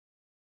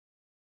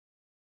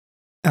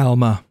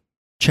Alma,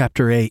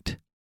 chapter 8.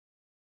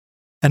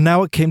 And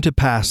now it came to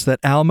pass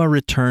that Alma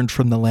returned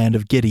from the land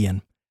of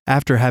Gideon,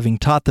 after having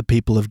taught the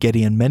people of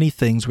Gideon many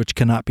things which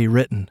cannot be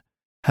written,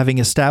 having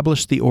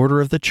established the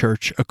order of the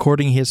church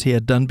according as he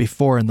had done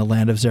before in the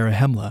land of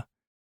Zarahemla.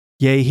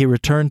 Yea, he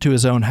returned to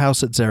his own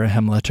house at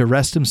Zarahemla to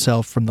rest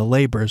himself from the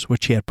labors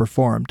which he had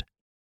performed.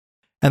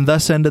 And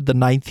thus ended the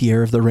 9th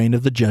year of the reign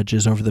of the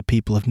judges over the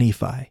people of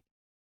Nephi.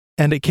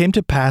 And it came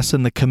to pass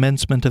in the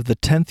commencement of the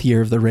 10th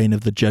year of the reign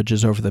of the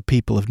judges over the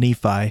people of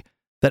Nephi,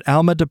 that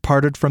Alma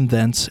departed from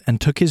thence and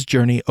took his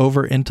journey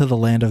over into the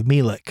land of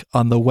Melech,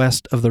 on the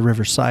west of the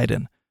river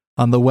Sidon,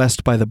 on the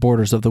west by the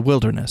borders of the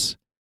wilderness.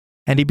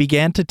 And he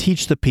began to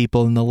teach the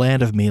people in the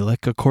land of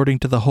Melech according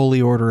to the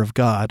holy order of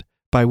God,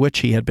 by which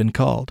he had been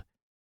called.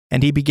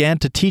 And he began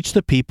to teach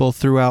the people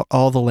throughout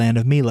all the land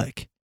of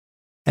Melech.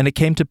 And it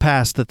came to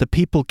pass that the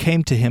people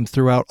came to him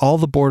throughout all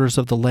the borders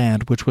of the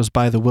land which was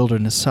by the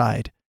wilderness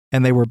side,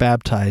 and they were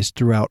baptized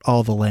throughout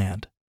all the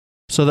land.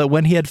 So that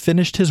when he had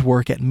finished his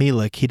work at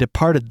Melech, he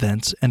departed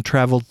thence, and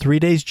traveled 3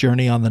 days'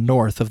 journey on the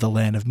north of the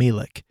land of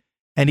Melech.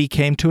 And he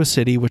came to a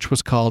city which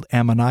was called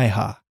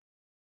Ammonihah.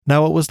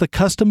 Now it was the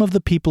custom of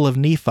the people of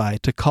Nephi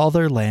to call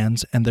their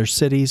lands and their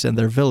cities and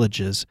their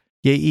villages,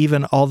 yea,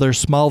 even all their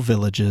small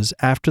villages,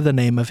 after the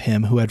name of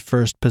him who had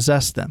first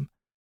possessed them.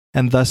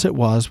 And thus it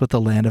was with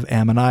the land of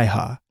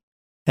Ammonihah.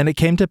 And it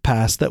came to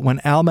pass that when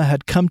Alma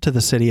had come to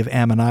the city of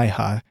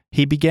Ammonihah,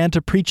 he began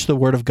to preach the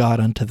word of God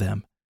unto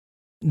them.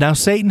 Now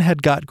Satan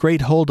had got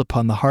great hold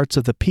upon the hearts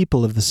of the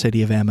people of the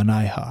city of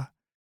Ammonihah.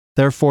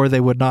 Therefore they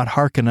would not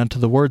hearken unto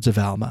the words of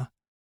Alma.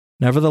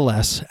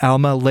 Nevertheless,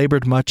 Alma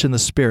labored much in the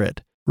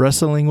Spirit,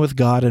 wrestling with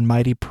God in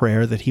mighty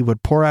prayer that he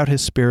would pour out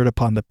his Spirit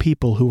upon the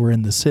people who were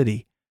in the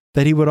city,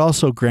 that he would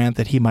also grant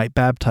that he might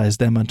baptize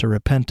them unto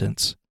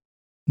repentance.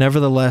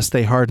 Nevertheless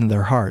they hardened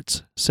their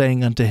hearts,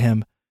 saying unto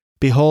him,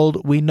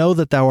 Behold, we know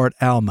that thou art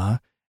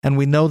Alma, and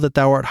we know that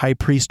thou art high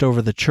priest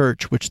over the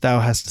church which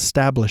thou hast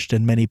established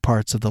in many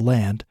parts of the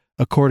land,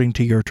 according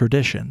to your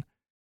tradition.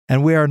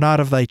 And we are not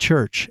of thy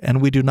church,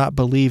 and we do not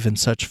believe in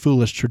such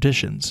foolish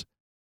traditions.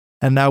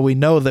 And now we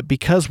know that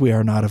because we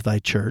are not of thy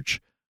church,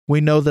 we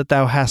know that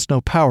thou hast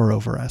no power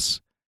over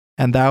us.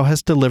 And thou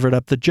hast delivered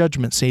up the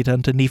judgment seat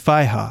unto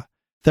Nephihah,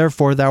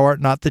 therefore thou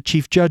art not the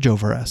chief judge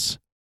over us.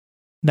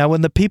 Now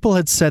when the people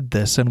had said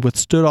this, and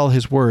withstood all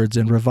his words,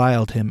 and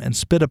reviled him, and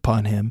spit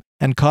upon him,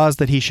 and caused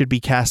that he should be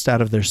cast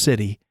out of their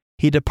city,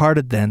 he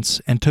departed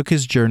thence, and took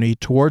his journey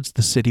towards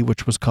the city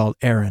which was called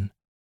Aaron.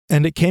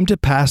 And it came to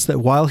pass that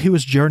while he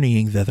was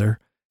journeying thither,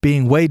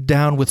 being weighed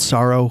down with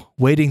sorrow,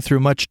 wading through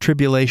much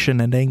tribulation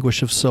and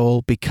anguish of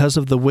soul, because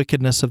of the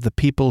wickedness of the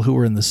people who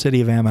were in the city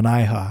of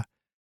Ammonihah,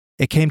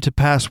 it came to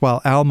pass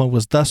while Alma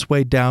was thus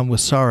weighed down with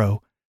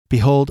sorrow,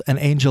 behold, an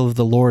angel of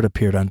the Lord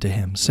appeared unto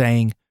him,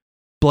 saying,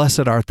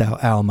 Blessed art thou,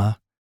 Alma.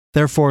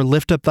 Therefore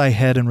lift up thy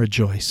head and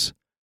rejoice.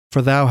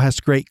 For thou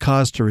hast great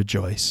cause to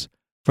rejoice.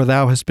 For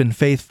thou hast been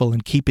faithful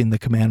in keeping the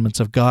commandments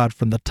of God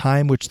from the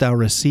time which thou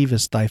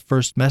receivest thy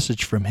first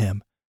message from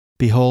him.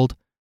 Behold,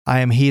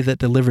 I am he that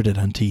delivered it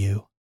unto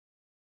you.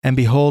 And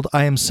behold,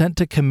 I am sent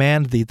to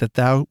command thee that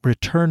thou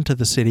return to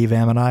the city of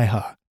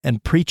Ammonihah,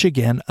 and preach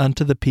again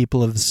unto the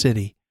people of the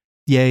city.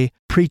 Yea,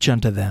 preach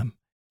unto them.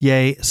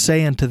 Yea,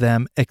 say unto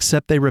them,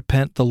 except they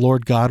repent, the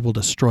Lord God will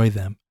destroy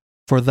them.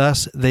 For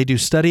thus they do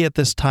study at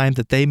this time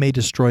that they may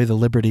destroy the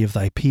liberty of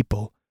thy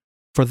people.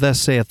 For thus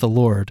saith the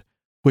Lord,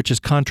 which is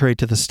contrary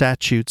to the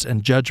statutes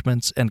and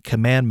judgments and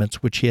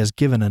commandments which he has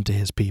given unto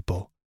his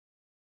people.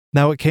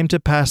 Now it came to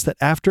pass that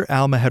after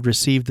Alma had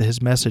received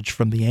his message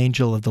from the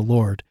angel of the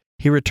Lord,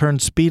 he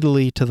returned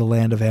speedily to the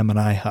land of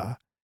Ammonihah.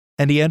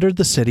 And he entered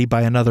the city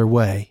by another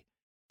way,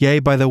 yea,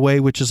 by the way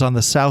which is on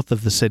the south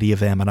of the city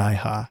of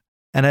Ammonihah.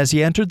 And as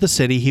he entered the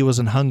city he was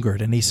an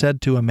hungered, and he said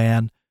to a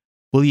man,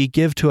 Will ye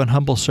give to an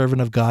humble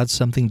servant of God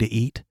something to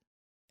eat?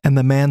 And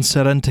the man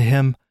said unto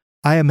him,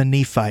 I am a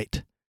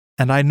Nephite,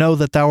 and I know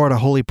that thou art a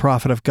holy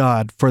prophet of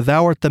God, for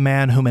thou art the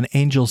man whom an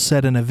angel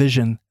said in a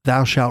vision,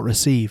 Thou shalt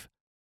receive.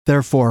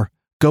 Therefore,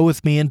 go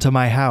with me into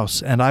my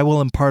house, and I will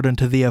impart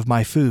unto thee of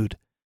my food,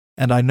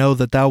 and I know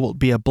that thou wilt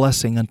be a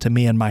blessing unto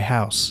me and my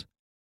house.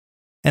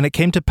 And it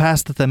came to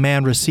pass that the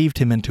man received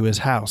him into his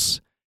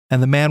house,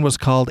 and the man was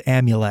called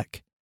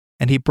Amulek,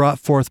 and he brought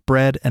forth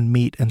bread and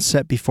meat and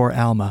set before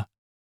Alma.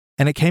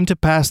 And it came to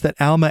pass that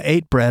Alma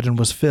ate bread and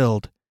was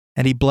filled,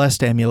 and he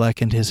blessed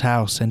Amulek and his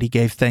house, and he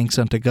gave thanks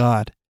unto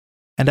God.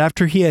 And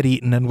after he had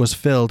eaten and was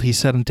filled, he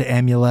said unto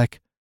Amulek,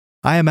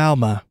 I am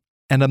Alma,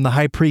 and am the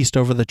high priest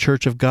over the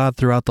church of God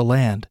throughout the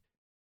land.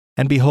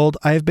 And behold,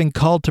 I have been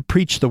called to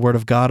preach the word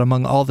of God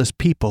among all this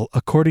people,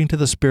 according to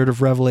the spirit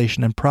of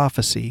revelation and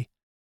prophecy.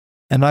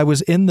 And I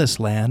was in this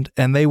land,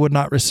 and they would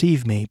not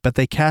receive me, but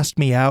they cast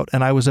me out,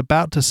 and I was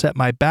about to set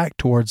my back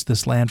towards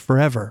this land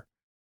forever.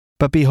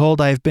 But behold,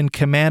 I have been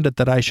commanded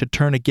that I should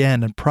turn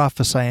again and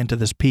prophesy unto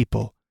this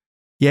people,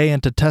 yea,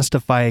 and to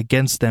testify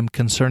against them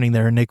concerning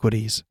their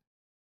iniquities.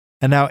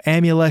 And now,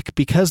 Amulek,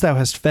 because thou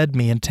hast fed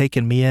me and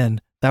taken me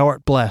in, thou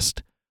art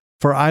blessed,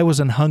 for I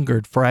was an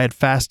hungered, for I had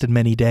fasted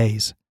many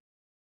days.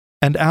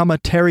 And Alma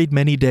tarried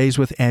many days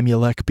with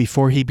Amulek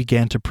before he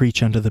began to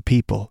preach unto the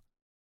people.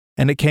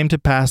 And it came to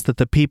pass that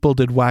the people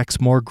did wax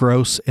more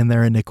gross in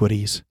their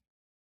iniquities.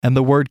 And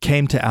the word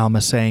came to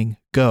Alma, saying,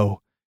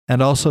 Go,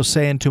 and also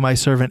say unto my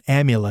servant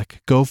Amulek,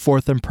 Go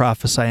forth and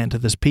prophesy unto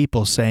this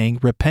people, saying,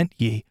 Repent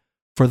ye,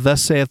 for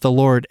thus saith the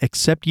Lord,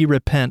 Except ye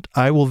repent,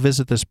 I will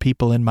visit this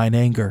people in mine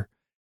anger.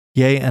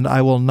 Yea, and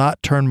I will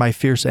not turn my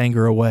fierce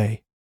anger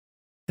away.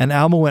 And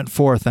Alma went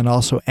forth, and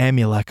also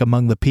Amulek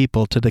among the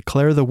people, to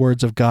declare the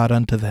words of God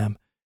unto them,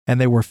 and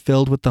they were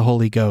filled with the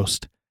Holy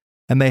Ghost.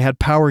 And they had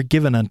power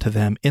given unto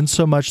them,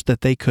 insomuch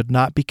that they could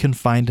not be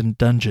confined in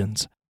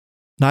dungeons.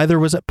 Neither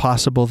was it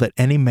possible that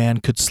any man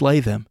could slay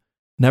them.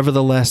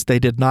 Nevertheless, they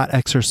did not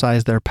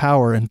exercise their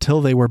power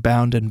until they were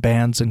bound in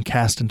bands and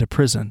cast into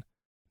prison.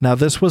 Now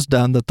this was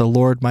done that the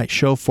Lord might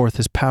show forth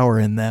his power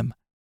in them.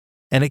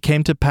 And it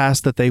came to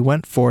pass that they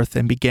went forth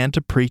and began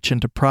to preach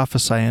and to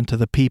prophesy unto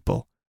the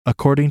people,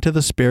 according to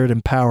the spirit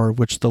and power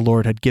which the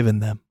Lord had given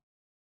them.